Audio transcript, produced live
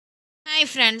Hi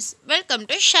friends, welcome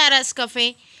to Shara's Cafe.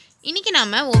 இன்னைக்கு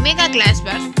நாம Omega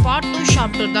Glassware Part 2 Shop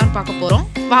Tour தான் பார்க்க போறோம்.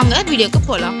 வாங்க வீடியோக்கு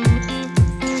போலாம்.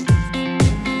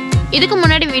 இதுக்கு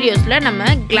முன்னாடி வீடியோஸ்ல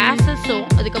நம்ம கிளாसेसோ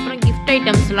அதுக்கு அப்புறம் gift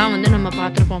ஐட்டம்ஸ்லாம் வந்து நம்ம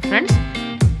பார்த்திருப்போம் friends.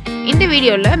 இந்த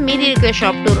வீடியோல மீதி இருக்கிற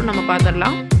ஷாப் டூர் நம்ம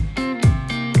பார்த்தறலாம்.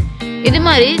 இது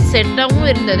மாதிரி செட்டாவும்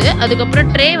இருந்தது. அதுக்கு அப்புறம்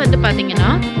ட்ரே வந்து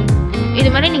பாத்தீங்கன்னா இது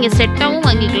மாதிரி நீங்க செட்டாவும்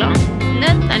வாங்கிக்கலாம்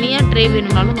இல்ல தனியா ட்ரே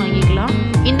வேணும்னாலும் வாங்கிக்கலாம்.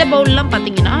 இந்த பவுல்லாம்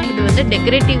பாத்தீங்கன்னா இது வந்து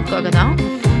டெக்கரேட்டிவ்க்காக தான்.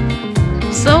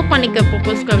 சர்வ் பண்ணிக்க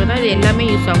பர்பஸ்க்காக தான் இது எல்லாமே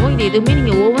யூஸ் ஆகும். இது எதுவுமே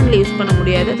நீங்க ஓவன்ல யூஸ் பண்ண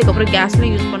முடியாது. அதுக்கு அப்புறம் கேஸ்ல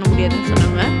யூஸ் பண்ண முடியாதுன்னு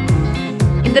சொன்னாங்க.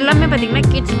 இதெல்லாம் பாத்தீங்கன்னா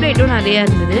கிட்ஸ் பிளேட்டும் நிறைய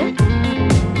இருந்தது.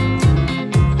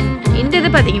 இந்த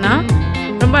இது பாத்தீங்கன்னா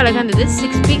ரொம்ப அழகா இருந்தது.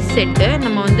 6 பீஸ் செட்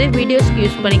நம்ம வந்து வீடியோஸ்க்கு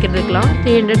யூஸ் பண்ணிக்கிறதுக்கலாம்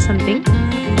 300 something.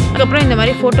 அதுக்கு அப்புறம் இந்த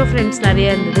மாதிரி போட்டோ ஃப்ரேம்ஸ்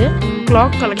நிறைய இருந்தது.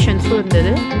 கிளாக் கலெக்ஷன்ஸும்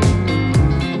இருந்தது.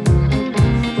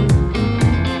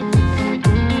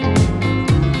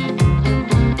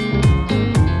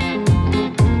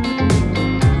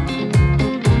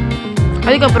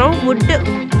 அதுக்கு அப்புறம்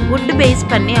wood பேஸ்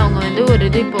பண்ணி அவங்க வந்து ஒரு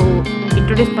இது இப்போ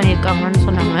இன்ட்ரோ듀ce பண்ணிருக்காங்கன்னு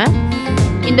சொன்னாங்க.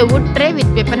 இந்த wood tray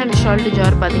with pepper and salt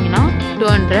jar பாத்தீங்கன்னா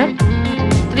 200.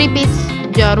 3 பீஸ்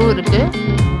ஜாரும் இருக்கு.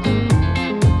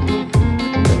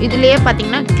 இதுலயே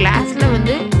பாத்தீங்கன்னா கிளாஸ்ல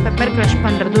வந்து பெப்பர் கிரஷ்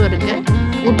பண்றதும் இருக்கு.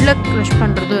 woodல கிரஷ்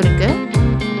பண்றதும் இருக்கு.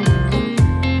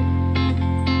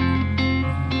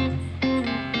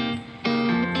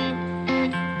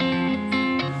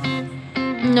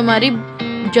 இந்த மாதிரி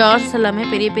ஜார்ஸ் எல்லாமே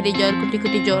பெரிய பெரிய ஜார் குட்டி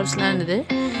குட்டி ஜார்ஸ்லாம் இருந்தது.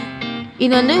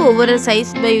 இது வந்து ஒவ்வொரு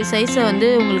சைஸ் பை சைஸை வந்து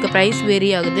உங்களுக்கு ப்ரைஸ் வேரி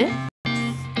ஆகுது.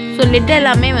 ஸோ லிட்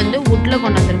எல்லாமே வந்து வுட்ல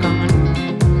கொண்டு வந்திருக்காங்க.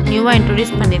 நியூவாக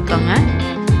இன்ட்ரோடியூஸ் பண்ணியிருக்காங்க.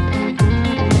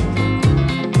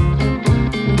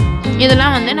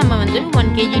 இதெல்லாம் வந்து நம்ம வந்து 1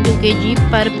 kg 2 kg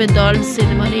பருப்பு தால்ஸ்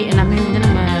இது மாதிரி எல்லாமே வந்து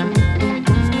நம்ம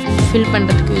ஃபில்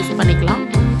பண்ணுறதுக்கு யூஸ் பண்ணிக்கலாம்.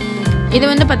 இது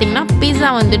வந்து பார்த்திங்கன்னா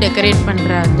பீஸா வந்து டெக்கரேட்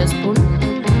பண்ணுற அந்த ஸ்பூன்.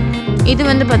 இது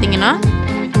வந்து பார்த்திங்கன்னா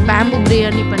பேம்பு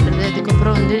பிரியாணி பண்ணுறது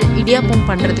அதுக்கப்புறம் வந்து இடியாப்பம்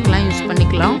பண்ணுறதுக்கெலாம் யூஸ்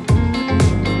பண்ணிக்கலாம்.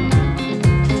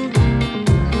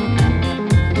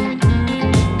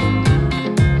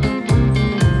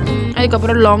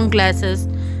 அதுக்கப்புறம் லாங்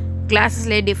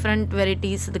கிளாஸஸ்லேயே டிஃப்ரெண்ட்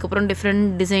வெரைட்டிஸ் அதுக்கப்புறம் டிஃப்ரெண்ட்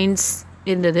டிசைன்ஸ்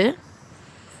இருந்தது.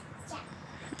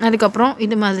 அதுக்கப்புறம்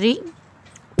இது மாதிரி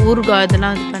ஊறுகாய்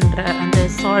இதெல்லாம் இது பண்ணுற அந்த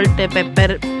சால்ட்டு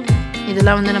பெப்பர்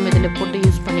இதெல்லாம் வந்து நம்ம இதில் போட்டு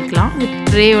யூஸ் பண்ணிக்கலாம். வித்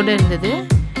ட்ரேயோடு இருந்தது.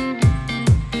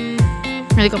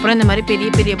 அதுக்கப்புறம் இந்த மாதிரி பெரிய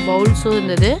பெரிய பவுல்ஸும்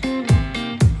இருந்தது.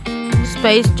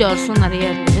 ஸ்பைஸ் ஜார்ஸும் நிறைய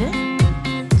இருந்தது.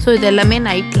 ஸோ இது எல்லாமே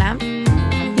நைட் லேம்ப்.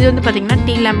 இது வந்து பார்த்திங்கன்னா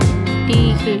டீ லேம்ப்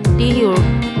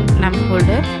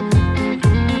ஹோல்டர்.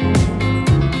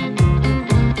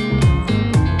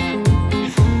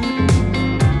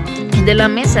 இது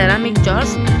எல்லாமே செராமிக்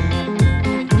ஜார்ஸ்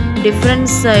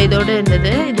டிஃப்ரென்ஸ் இதோடு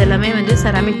இருந்தது. இது எல்லாமே வந்து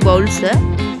செராமிக் பவுல்ஸு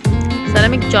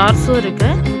செராமிக் ஜார்ஸும்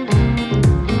இருக்குது.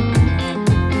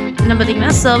 என்ன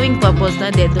பார்த்தீங்கன்னா சர்விங் பர்பஸ்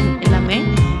தான் இது எல்லாமே.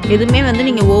 எதுவுமே வந்து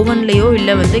நீங்கள் ஓவன்லேயோ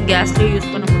இல்லை வந்து கேஸ்லேயோ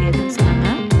யூஸ் பண்ண முடியாதுன்னு சொன்னாங்க.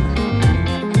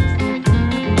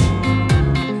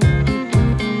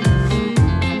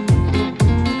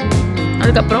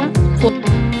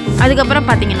 அதுக்கப்புறம்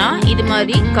பார்த்தீங்கன்னா இது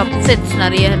மாதிரி கப் செட்ஸ்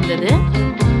நிறைய இருந்தது.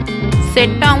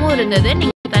 செட்டாகவும் இருந்தது.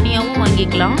 நீங்கள் தனியாகவும்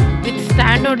வாங்கிக்கலாம். வித்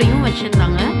ஸ்டாண்டோடையும்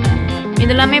வச்சுருந்தாங்க.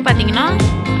 இதெல்லாமே பார்த்தீங்கன்னா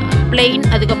பிளெயின்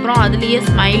அதுக்கப்புறம் அதுலேயே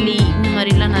ஸ்மைலி இந்த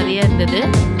மாதிரிலாம் நிறைய இருந்தது.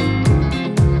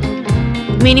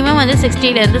 மினிமம் வந்து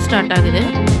 60லேருந்து ஸ்டார்ட் ஆகுது.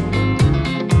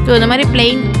 ஸோ இந்த மாதிரி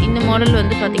பிளெயின் இந்த மாடல்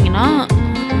வந்து பார்த்தீங்கன்னா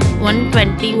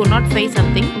 120 105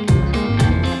 சம்திங்.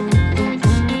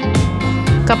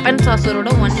 கப் அண்ட்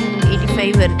சாசரோட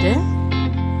 185 வருது.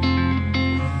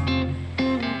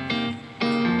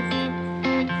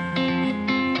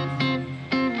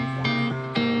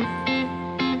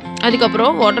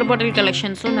 அதுக்கப்புறம் வாட்டர் பாட்டில்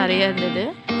கலெக்ஷன்ஸும் நிறைய இருந்தது.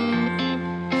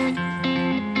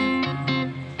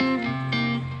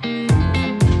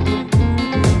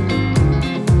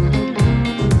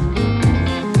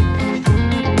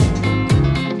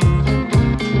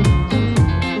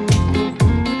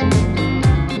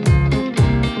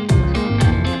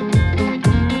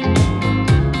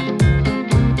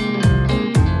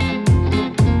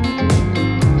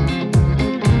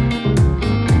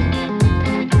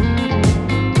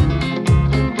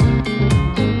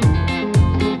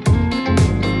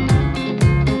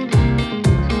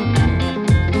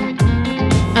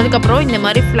 அதுக்கப்புறம் இந்த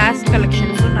மாதிரி ஃப்ளாஷ்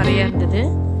கலெக்ஷன்ஸும் நிறைய இருந்தது.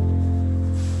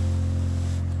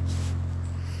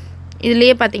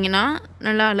 இதுலேயே பார்த்தீங்கன்னா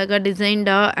நல்லா அழகாக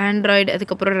டிசைன்டாக ஆண்ட்ராய்டு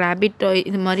அதுக்கப்புறம் ரேபிட் டாய்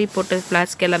இது மாதிரி போட்ட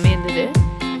ஃப்ளாஸ்க் எல்லாமே இருந்தது.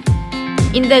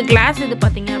 இந்த கிளாஸ் இது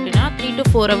பார்த்தீங்க அப்படின்னா 3 to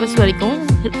 4 hours வரைக்கும்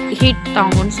ஹீட்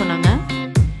தாங்கும்னு சொன்னாங்க.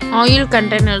 ஆயில்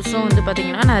கண்டெய்னர்ஸும் வந்து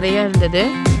பார்த்திங்கன்னா நிறையா இருந்தது.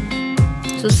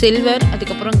 ஸோ சில்வர்,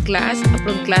 அதுக்கப்புறம் கிளாஸ்,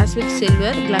 அப்புறம் class with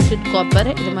silver, class with copper,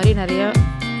 இது மாதிரி நிறையா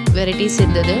வெரைட்டிஸ்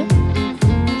இருந்தது.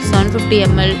 750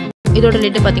 ml இதோட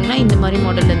லிட்டு பார்த்திங்கன்னா இந்த மாதிரி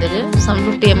மாடல் இருந்தது.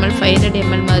 750 ml 500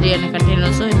 ml மாதிரியான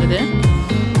கண்டெய்னர்ஸும் இருந்தது.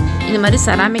 இந்த மாதிரி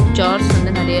செராமிக் ஜார்ஸ்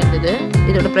வந்து நிறைய இருந்தது.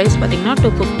 இதோட ப்ரைஸ் பார்த்திங்கன்னா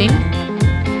 215.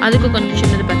 அதுக்கு கொஞ்சம்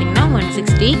சின்னது பார்த்திங்கன்னா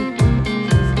 160.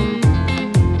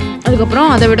 அதுக்கப்புறம்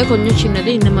அதை விட கொஞ்சம்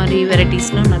சின்னது இந்த மாதிரி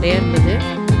வெரைட்டிஸ்லாம் நிறைய இருந்தது.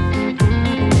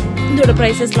 இதோட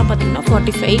ப்ரைஸஸ்லாம் பார்த்திங்கன்னா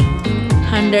 45,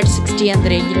 100, 60 அந்த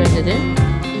ரேஞ்சில் இருந்தது.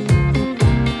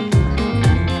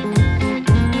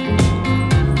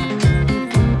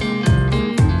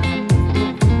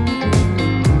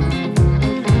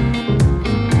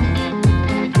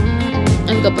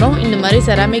 அதுக்கப்புறம் இந்த மாதிரி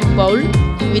செராமிக் பவுல்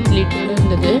வித் லிட்டோட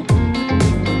இருந்தது.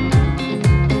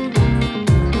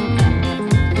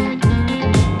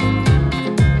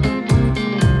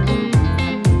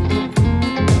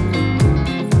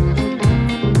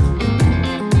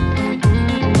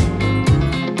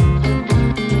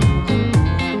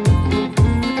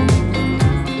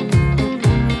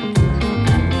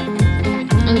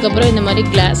 அதுக்கப்புறம் இந்த மாதிரி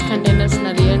கிளாஸ் கண்டெய்னர்ஸ்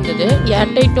நிறைய இருந்தது.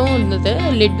 ஏர்டைட்டும் இருந்தது,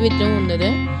 லிட் வித்தும் இருந்தது.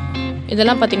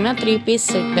 இதெல்லாம் பார்த்தீங்கன்னா 3 பீஸ்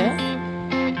செட்டு.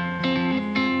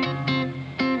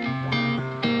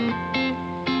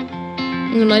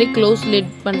 இந்த மாதிரி க்ளோஸ்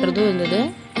லிட் பண்ணுறதும் இருந்தது.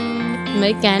 இந்த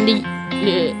மாதிரி கேண்டி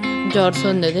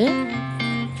ஜார்ஸும் இருந்தது.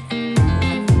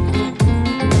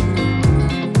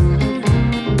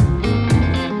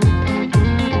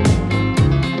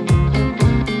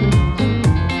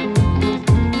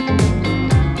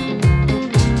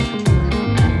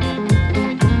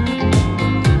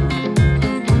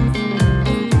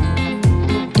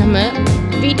 நம்ம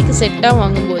வீட்டுக்கு செட்டாக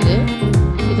வாங்கும்போது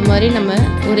இது மாதிரி நம்ம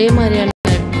ஒரே மாதிரியான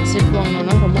செட்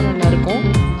வாங்கினோன்னா ரொம்ப நல்லாயிருக்கும்.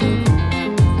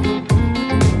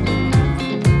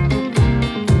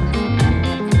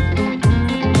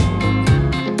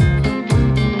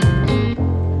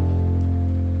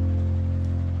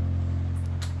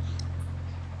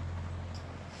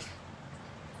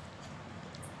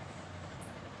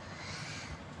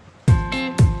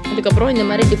 அதுக்கப்புறம் இந்த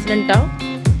மாதிரி டிஃப்ரெண்ட்டாக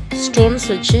ஸ்டோன்ஸ்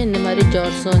வச்சு இந்த மாதிரி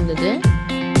ஜார்ஸும் இருந்தது.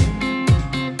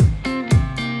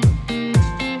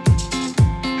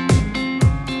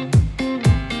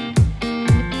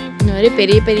 இந்த மாதிரி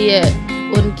பெரிய பெரிய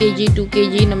 1 kg 2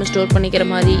 kg நம்ம ஸ்டோர் பண்ணிக்கிற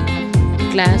மாதிரி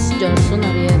கிளாஸ் ஜார்ஸும்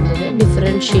நிறைய இருந்தது.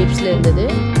 டிஃப்ரெண்ட் ஷேப்ஸில் இருந்தது.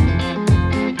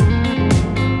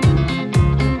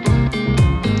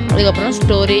 அதுக்கப்புறம்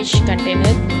ஸ்டோரேஜ்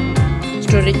கண்டெய்னர்,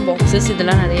 ஸ்டோரேஜ் பாக்ஸஸ்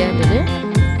இதெல்லாம் நிறையா இருந்தது.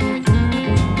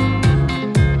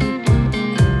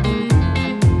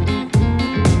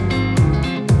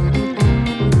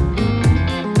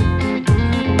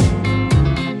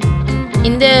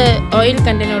 இந்த ஆயில்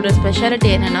கண்டெய்னரோட ஸ்பெஷாலிட்டி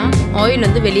என்னென்னா ஆயில்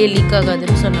வந்து வெளியே லீக்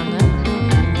ஆகாதுன்னு சொன்னாங்க.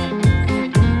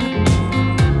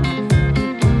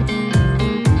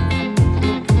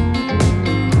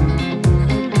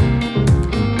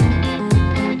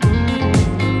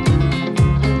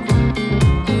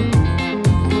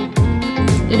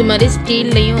 இது மாதிரி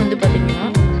ஸ்டீல்லையும் வந்து பார்த்திங்கன்னா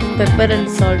பெப்பர்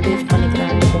அண்ட் சால்ட் யூஸ் பண்ணிக்கிற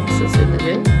அந்த பாக்ஸஸ்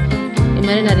இருந்தது. இது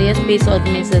மாதிரி நிறைய ஸ்பேஸ்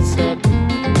ஆர்கனைசர்ஸ்,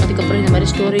 அதுக்கப்புறம் இந்த மாதிரி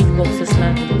ஸ்டோரேஜ்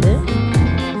பாக்ஸஸ்லாம் இருந்தது.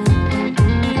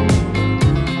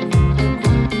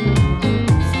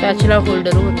 ஸ்பேச்சுலா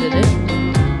ஹோல்டரும் இருந்தது.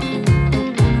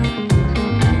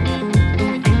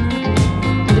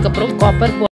 அதுக்கப்புறம்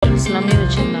காப்பர் பாட்டில்ஸ் எல்லாமே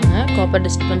வச்சுருந்தாங்க. காப்பர்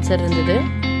டிஸ்பென்சர் இருந்தது.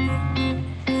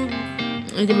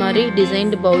 இது மாதிரி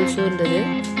டிசைன்டு பவுல்ஸும் இருந்தது.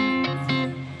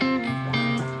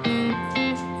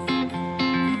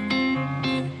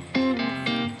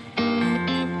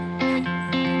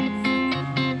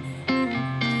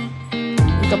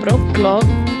 அதுக்கப்புறம்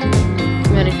கிளாக்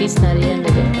வெரைட்டிஸ் நிறைய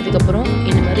இருந்தது. அதுக்கப்புறம்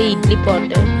இந்த மாதிரி இட்லி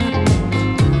பாட்டு,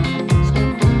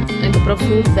 அதுக்கப்புறம்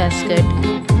ஃப்ரூட் பேஸ்கெட்,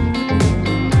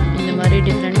 இந்த மாதிரி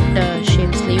டிஃப்ரெண்ட்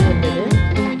ஷேப்ஸ்லேயும் இருந்தது.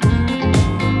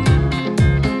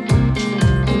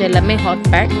 இது எல்லாமே hot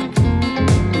pack.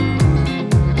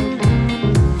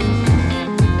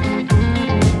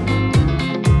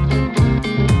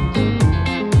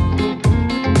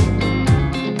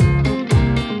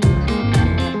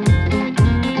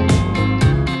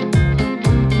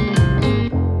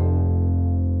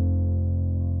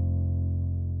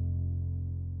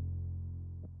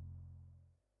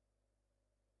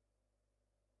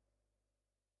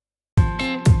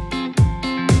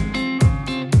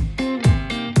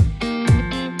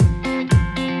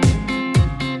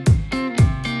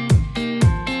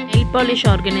 Polish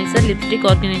organiser, lipstick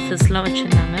ஆர்கனைசர்ஸ்லாம்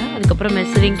வச்சுருந்தாங்க. அதுக்கப்புறம்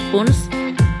மெஷரிங் ஸ்பூன்ஸ்,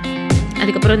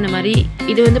 அதுக்கப்புறம் இந்த மாதிரி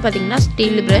இது வந்து பார்த்திங்கன்னா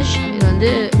ஸ்டீல் ப்ரஷ். இது வந்து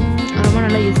ரொம்ப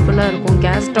நல்லா யூஸ்ஃபுல்லாக இருக்கும்.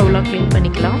 கேஸ் ஸ்டவ்லாம் க்ளீன்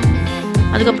பண்ணிக்கலாம்.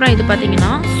 அதுக்கப்புறம் இது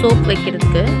பார்த்திங்கன்னா சோப்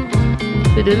வைக்கிறதுக்கு.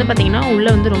 இது வந்து பார்த்தீங்கன்னா உள்ளே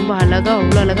வந்து ரொம்ப அழகாக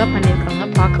அவ்வளோ அழகாக பண்ணியிருக்காங்க.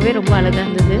 பார்க்கவே ரொம்ப அழகாக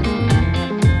இருந்தது.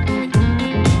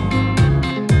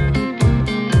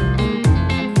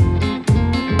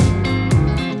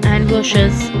 ஹேண்ட்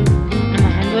வாஷஸ், நம்ம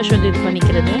ஹேண்ட் வாஷ் வந்து இது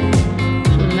பண்ணிக்கிறது.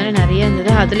 ஸோ இந்த மாதிரி நிறைய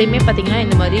இருந்தது. அதுலேயுமே பார்த்தீங்கன்னா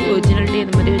இந்த மாதிரி ஒரிஜினாலிட்டி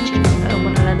இந்த மாதிரி வச்சுருக்காங்க. ரொம்ப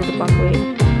நல்லா இருந்தது பார்க்கவே.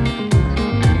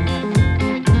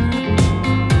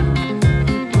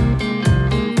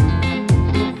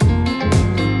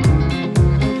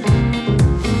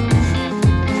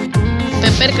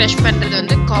 பெப்பர் க்ரஷ் பண்ணுறது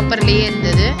வந்து காப்பர்லேயே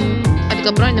இருந்தது.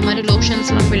 அதுக்கப்புறம் இந்த மாதிரி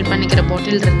லோஷன்ஸ்லாம் ஃபில் பண்ணிக்கிற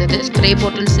பாட்டில் இருந்தது. ஸ்ப்ரே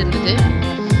பாட்டில்ஸ் இருந்தது.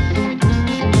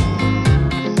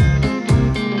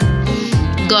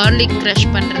 கார்லிக் க்ரஷ்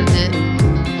பண்ணுறது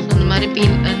அந்த மாதிரி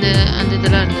அந்த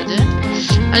இதெல்லாம் இருந்தது.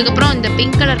 அதுக்கப்புறம் இந்த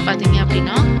பிங்க் கலர் பார்த்தீங்க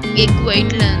அப்படின்னா எக்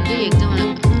ஒயிட்டில் வந்து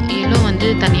எல்லோ வந்து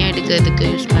தனியாக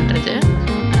எடுக்கிறதுக்கு யூஸ் பண்ணுறது.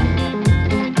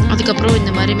 அதுக்கப்புறம்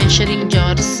இந்த மாதிரி மெஷரிங்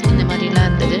ஜார்ஸ் இந்த மாதிரிலாம்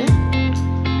இருந்தது.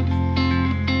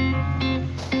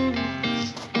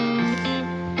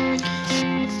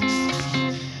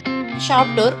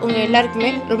 ஷாப் டோர் உங்கள் எல்லாருக்குமே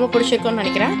ரொம்ப பிடிச்சிருக்கும்னு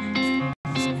நினைக்கிறேன்.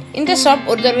 இந்த ஷாப்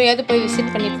ஒரு தடவையாவது போய்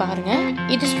விசிட் பண்ணி பாருங்க.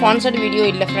 இது ஸ்பான்சர்ட் வீடியோ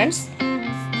இல்லை ஃப்ரெண்ட்ஸ்.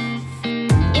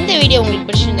 இந்த வீடியோ உங்களுக்கு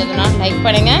பிடிச்சிருந்ததுன்னா லைக்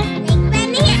பண்ணுங்க,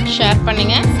 ஷேர்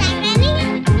பண்ணுங்க,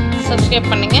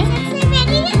 சப்ஸ்கிரைப் பண்ணுங்க.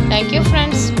 Thank you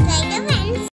friends.